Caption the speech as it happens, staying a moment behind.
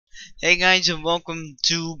Hey guys, and welcome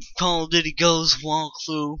to Call of Duty Ghost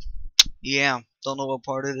walkthrough. Yeah, don't know what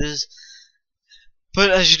part it is, but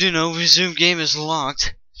as you do know, resume game is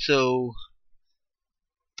locked.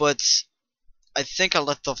 But I think I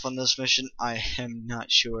left off on this mission. I am not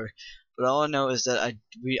sure, but all I know is that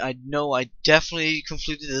I know I definitely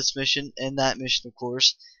completed this mission and that mission, of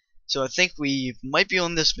course. So I think we might be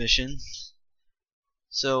on this mission.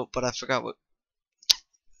 But I forgot what.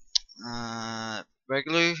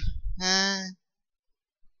 Regular. Uh,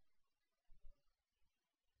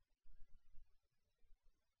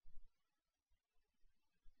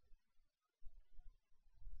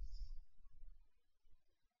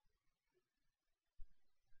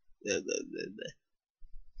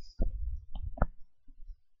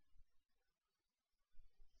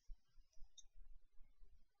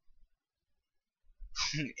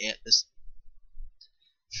 yeah, this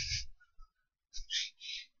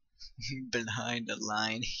behind the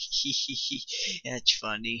line. That's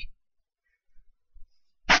funny.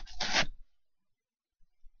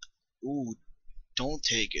 Ooh, don't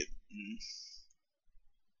take it.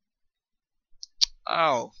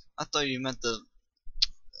 Oh, I thought you meant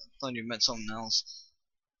something else.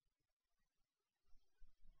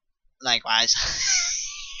 Likewise.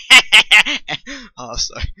 Oh,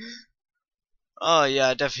 sorry. Oh yeah,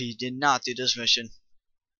 I definitely did not do this mission.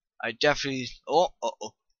 I definitely.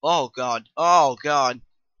 Oh God. Oh God.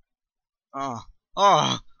 Oh.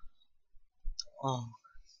 Oh. Oh.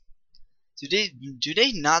 Do they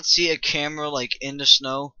not see a camera like in the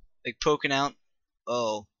snow, like poking out?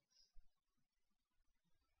 Oh.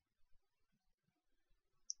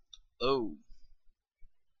 Oh.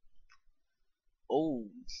 Oh.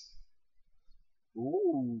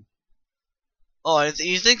 Ooh. Oh,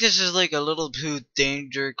 you think this is like a little too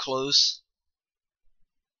danger close?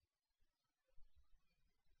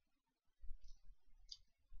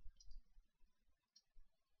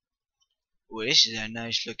 Oh, this is a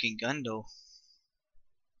nice looking gun though.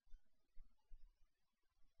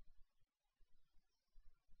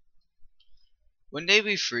 Wouldn't they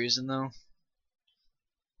be freezing though?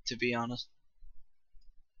 To be honest.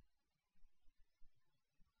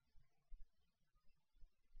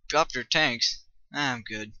 Drop your tanks. I'm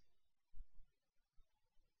good.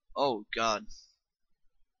 Oh God.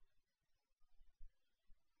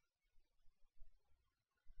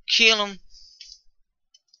 Kill him.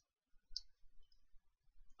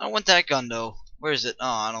 I want that gun though. Where is it? Oh,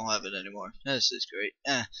 I don't have it anymore. This is great.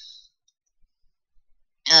 Yeah,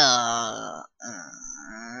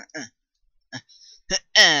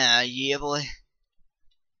 boy.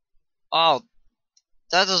 Oh,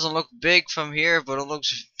 that doesn't look big from here, but it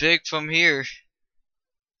looks big from here.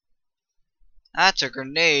 That's a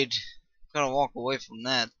grenade. I'm gonna walk away from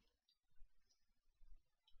that.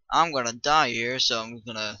 I'm gonna die here, so I'm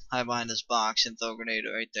gonna hide behind this box and throw a grenade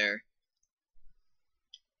right there.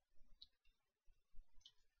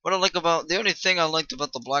 What I like about the only thing I liked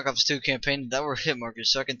about the Black Ops 2 campaign that were hit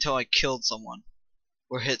markers, so I can tell I killed someone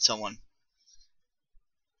or hit someone.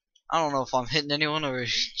 I don't know if I'm hitting anyone or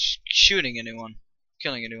shooting anyone,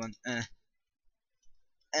 killing anyone.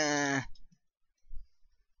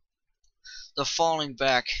 The falling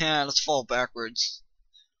back. Yeah, let's fall backwards.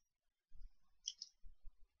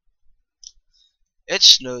 It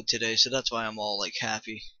snowed today, so that's why I'm all like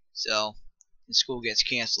happy. So, the school gets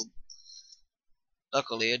canceled.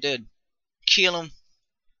 Luckily, it did. Kill him.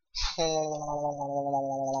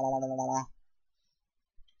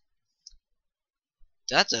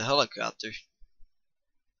 That's a helicopter.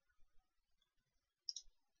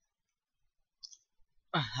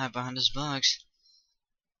 Hide behind this box.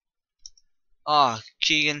 Ah, oh,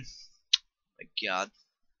 Keegan. My God.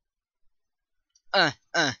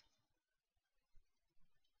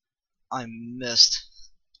 I missed.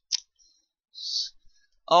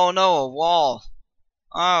 Oh no, a wall.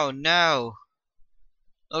 Oh no.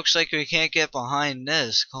 Looks like we can't get behind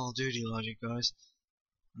this. Call of Duty logic, guys.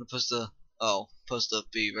 I'm gonna post the post the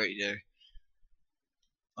B right there.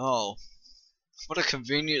 Oh, what a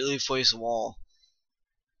conveniently placed wall.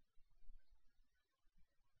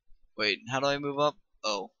 Wait, how do I move up?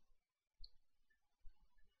 Oh,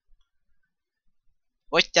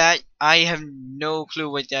 what's that? I have no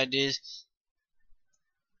clue what that is.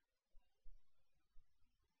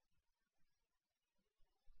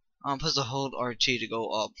 I'm supposed to hold RT to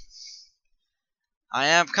go up. I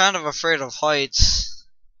am kind of afraid of heights.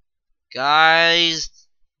 Guys,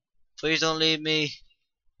 please don't leave me.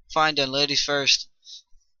 Fine then, ladies first.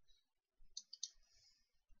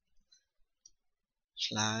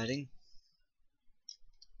 Sliding.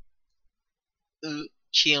 Ooh,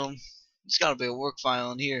 kill him. There's gotta be a work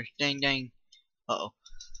file in here. Dang dang. Uh oh.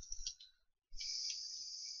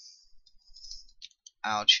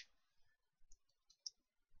 Ouch.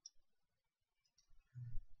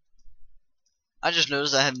 I just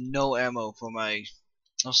noticed I have no ammo for my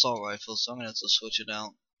assault rifle, so I'm gonna have to switch it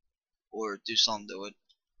out or do something to it.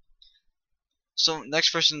 So next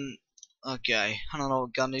person, okay, I don't know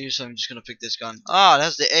what gun to use, so I'm just gonna pick this gun. Ah,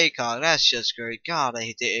 that's the ACOG. That's just great. God, I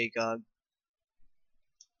hate the ACOG.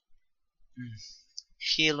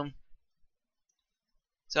 Heal him.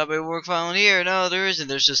 Is that a work file in here? No, there isn't.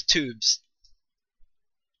 There's just tubes.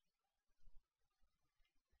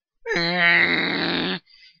 Uh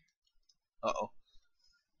oh.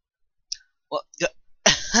 What?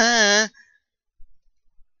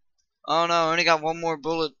 Oh no, I only got one more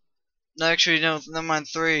bullet. No, actually, no, never mind.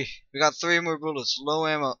 Three. We got three more bullets. Low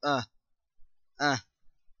ammo. There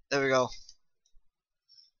we go.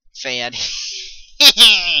 Fad.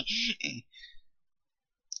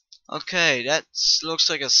 Okay, that looks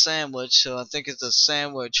like a sandwich, so I think it's a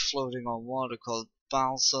sandwich floating on water called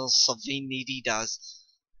Balsa Savinidas.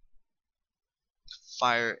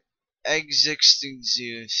 Fire eggs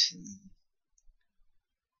extinguisher.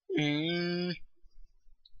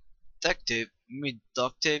 Duct tape? You mean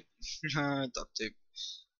duct tape? Duct tape.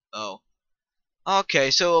 Oh.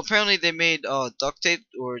 Okay, so apparently they made duct tape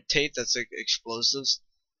or tape that's like explosives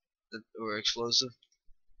or explosive.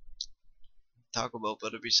 Taco Bell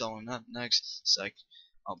better be selling that next sec.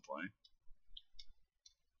 I'm playing.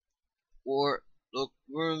 Or look,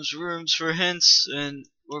 rooms for hints and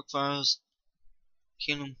work files.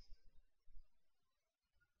 Kill them.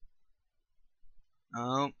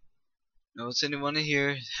 Oh, no, it's anyone in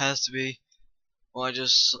here. It has to be. Well, I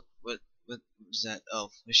just what was that?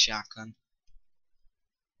 Oh, a shotgun.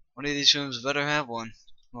 One of these rooms better have one.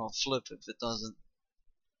 Well, flip if it doesn't.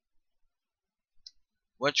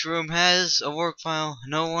 Which room has a work file?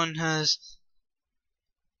 No one has.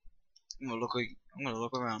 I'm gonna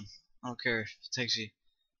look around. I don't care if it takes you.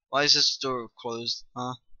 Why is this door closed?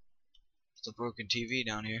 Huh? It's a broken TV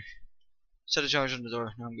down here. Set a charge on the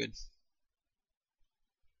door. No, I'm good.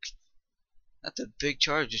 That's a big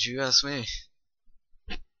charge, if you ask me.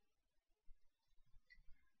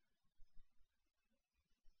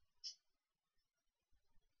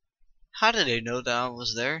 How did they know that I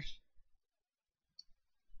was there?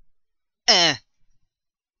 Eh.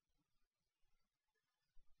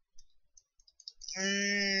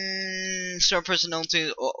 Start pressing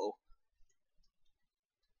L2. Uh oh.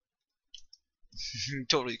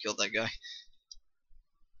 Totally killed that guy.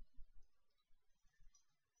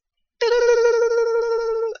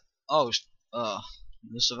 Oh,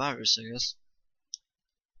 the survivors, I guess.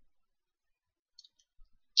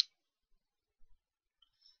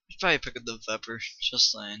 Should probably pick up the Vepper.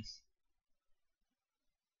 Just saying.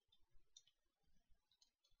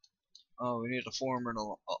 Oh, we need a foreman.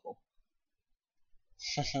 Uh oh.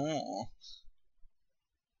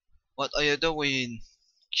 What are you doing?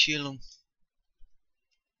 Kill him.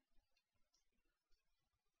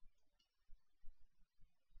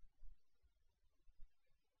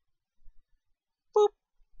 Boop.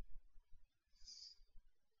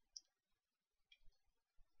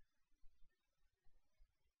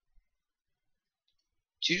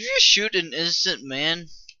 Did you just shoot an innocent man?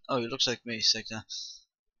 Oh, he looks like me. Sick now.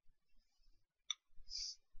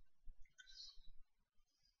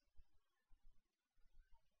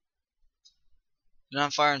 Do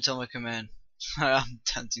not fire until my command. I'm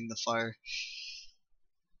tempting the fire.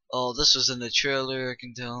 Oh, this was in the trailer, I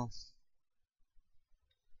can tell.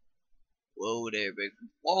 Whoa there, big.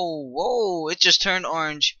 Whoa, whoa, it just turned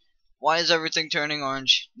orange. Why is everything turning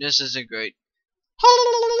orange? This isn't great.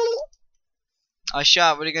 I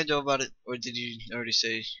shot, what are you gonna do about it? Or did you already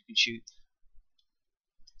say you can shoot?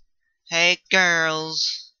 Hey,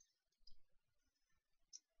 girls.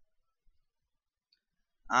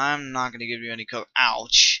 I'm not gonna give you any cover.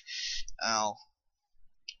 Ouch. Ow.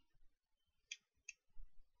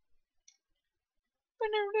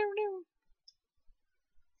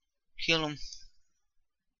 Kill him.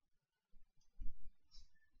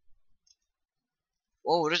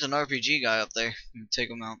 Whoa, there's an RPG guy up there. Take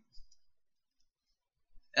him out.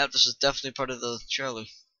 Yep, this is definitely part of the trailer.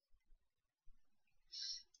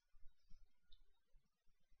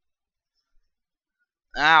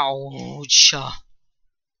 Ouch.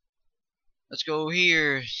 Let's go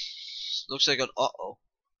here. Looks like an uh-oh.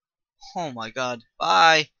 Oh my god.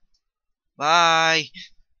 Bye. Bye.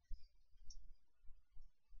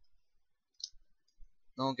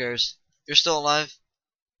 No one cares. You're still alive?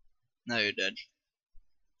 No, you're dead.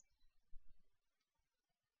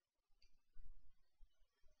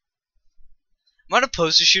 Am I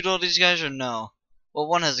supposed to shoot all these guys or no? Well,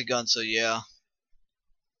 one has a gun, so yeah.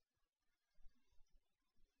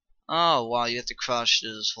 Oh wow, you have to crouch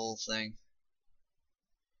through this whole thing.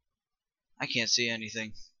 I can't see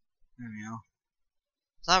anything. There we go.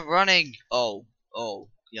 Stop running! Oh, oh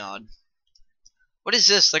god. What is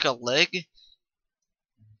this? Like a leg?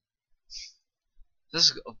 This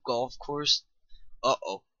is a golf course? Uh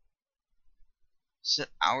oh. Is it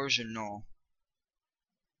ours or no?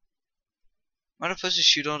 Am I supposed to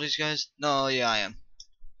shoot all these guys? No, yeah, I am.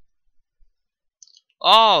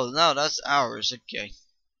 Oh, no, that's ours. Okay.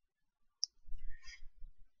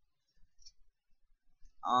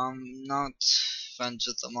 I'm not friends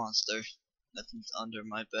with the monster that's under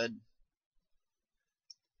my bed.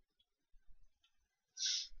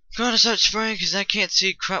 Gotta start spraying because I can't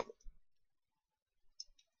see crap.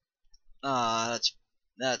 Ah,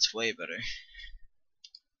 that's way better.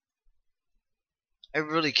 I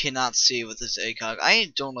really cannot see with this ACOG.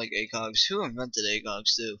 I don't like ACOGs. Who invented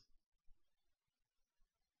ACOGs too?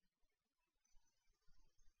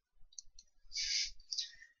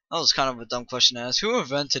 That was kind of a dumb question to ask. Who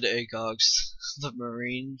invented ACOGs? The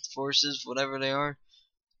Marine Forces, whatever they are?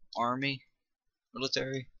 Army?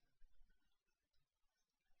 Military?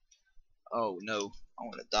 Oh no,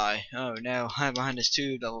 I'm gonna die. Oh no, hide behind this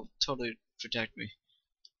tube that will totally protect me.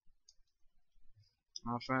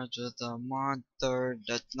 I'm friends with the monster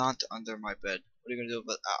that's not under my bed. What are you gonna do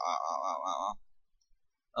about ow, ow, ow, ow, ow, ow.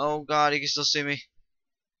 Oh god, he can still see me.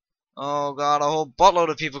 Oh god, a whole buttload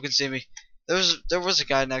of people can see me. There was a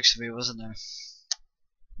guy next to me, wasn't there?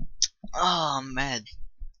 Oh, I'm mad.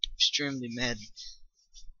 Extremely mad.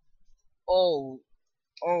 Oh,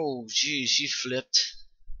 oh, jeez, he flipped.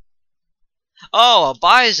 Oh, a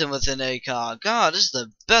bison with an ACOG. God, this is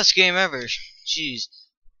the best game ever. Jeez.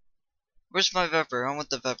 Where's my Vepr? I want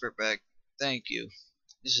the Vepr back. Thank you.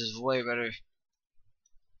 This is way better.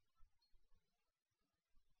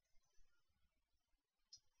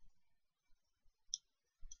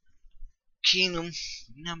 Kingdom.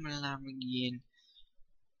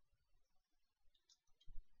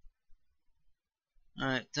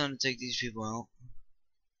 Alright, time to take these people out.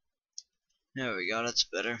 There we go, that's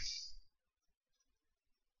better.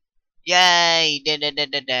 Yay!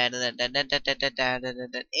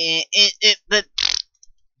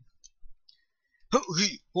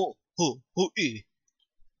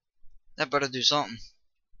 That better do something.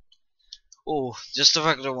 Oh, just a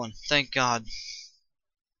regular one. Thank God.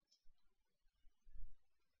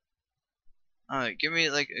 Alright, give me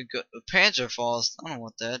like a Panzerfaust. I don't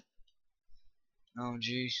want that. Oh,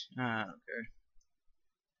 jeez. I don't care.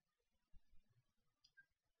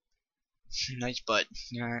 Nice butt.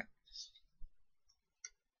 Alright.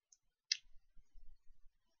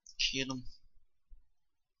 Kill him.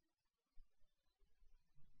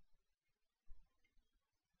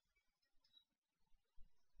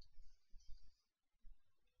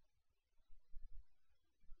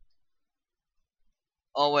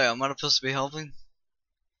 Oh, wait, am I supposed to be helping?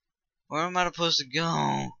 Where am I supposed to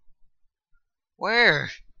go? Where?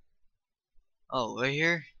 Oh, right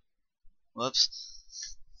here?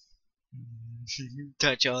 Whoops.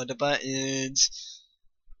 Touch all the buttons.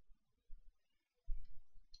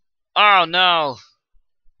 Oh, no.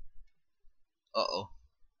 Uh-oh.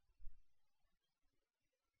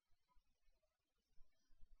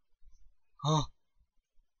 Huh.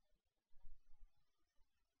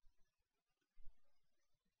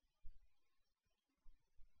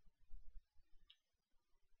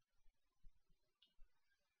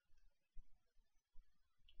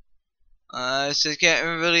 So can't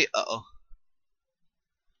really. Uh-oh.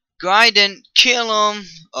 Grinding. Kill him.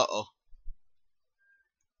 Uh-oh.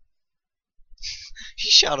 He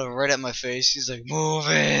shot him right at my face. He's like, move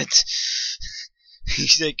it.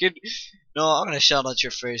 He's like, no, I'm gonna shout at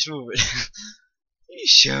your face. Move it.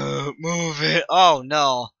 Shoot, move it. Oh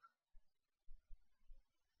no.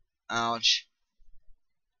 Ouch.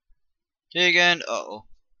 Again. Uh oh.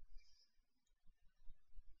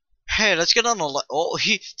 Hey, let's get on the. Oh,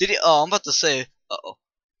 he did it. Oh, I'm about to say. Uh oh.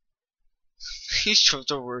 He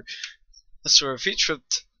tripped over. I swear, if he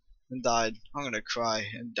tripped and died, I'm gonna cry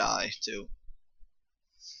and die too.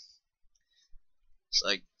 It's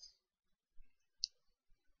like.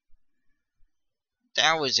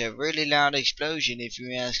 That was a really loud explosion, if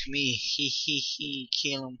you ask me. He,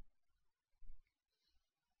 kill him.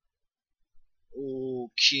 Oh,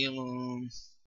 kill him.